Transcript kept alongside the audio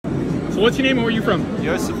So what's your name and where are you from?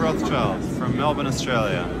 Joseph Rothschild from Melbourne,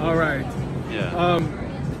 Australia. All right. Yeah.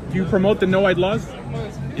 Do you promote the Noahide laws?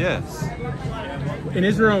 Yes. In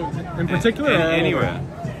Israel in particular? Or anywhere.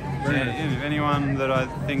 Right. Anyone that I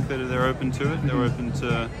think that they're open to it, they're open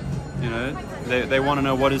to, you know, they want to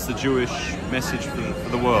know what is the Jewish message for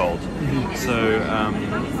the world. So,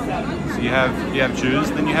 so you have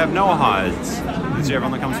Jews, then you have Noahides. It's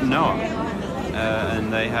everyone that comes from Noah.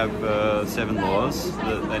 And they have 7 laws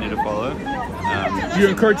that they need to follow. Do you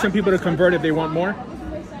encourage some people to convert if they want more?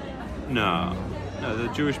 No. No, the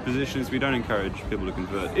Jewish position is we don't encourage people to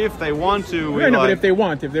convert. If they want to, we but if they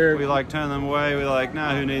want, if they're... We turn them away, we're like, no,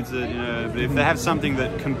 who needs it, you know. But if they have something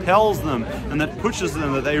that compels them and that pushes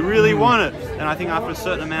them, that they really want it, then I think after a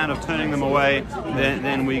certain amount of turning them away,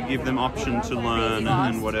 then we give them option to learn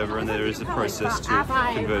and whatever, and there is a process to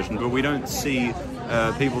conversion. But we don't see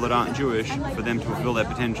people that aren't Jewish, for them to fulfill their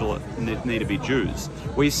potential, need to be Jews.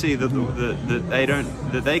 We see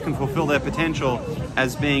that they can fulfill their potential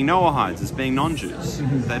as being Noahides, as being non-Jews.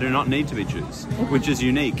 They do not need to be Jews, which is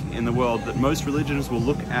unique in the world. That most religions will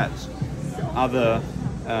look at other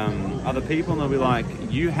people and they'll be like,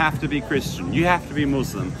 you have to be Christian, you have to be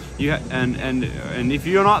Muslim, and if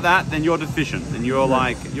you're not that, then you're deficient, and you're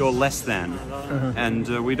less than. And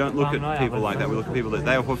we don't look at people like that. We look at people that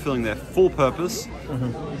they are fulfilling their full purpose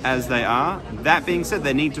as they are. That being said,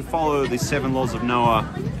 they need to follow the 7 laws of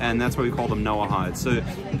Noah, and that's why we call them Noahides. So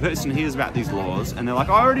the person hears about these laws and they're like,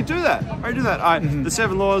 oh, I already do that. The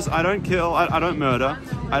 7 laws: I don't kill, I don't murder,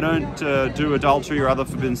 I don't do adultery or other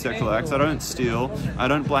forbidden sexual acts, I don't steal, I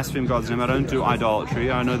don't blaspheme God's name, I don't do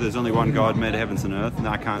idolatry, I know there's only one God made heavens and earth and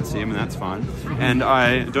I can't see him, and that's fine, and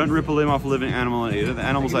I don't rip a limb off a living animal and eat it. The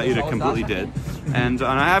animals I eat are completely dead, and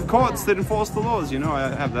I have courts that enforce the laws, you know, I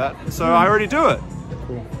have that, so I already do it.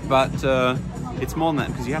 Cool. But it's more than that,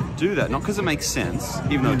 because you have to do that, not because it makes sense,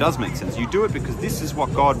 even though it does make sense. You do it because this is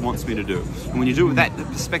what God wants me to do. And when you do it with that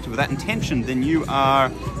perspective, with that intention, then you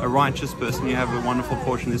are a righteous person. You have a wonderful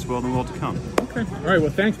portion of this world and the world to come. Okay. All right. Well,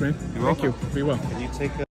 thanks, man. You're welcome. Thank you. Be well. Can you take a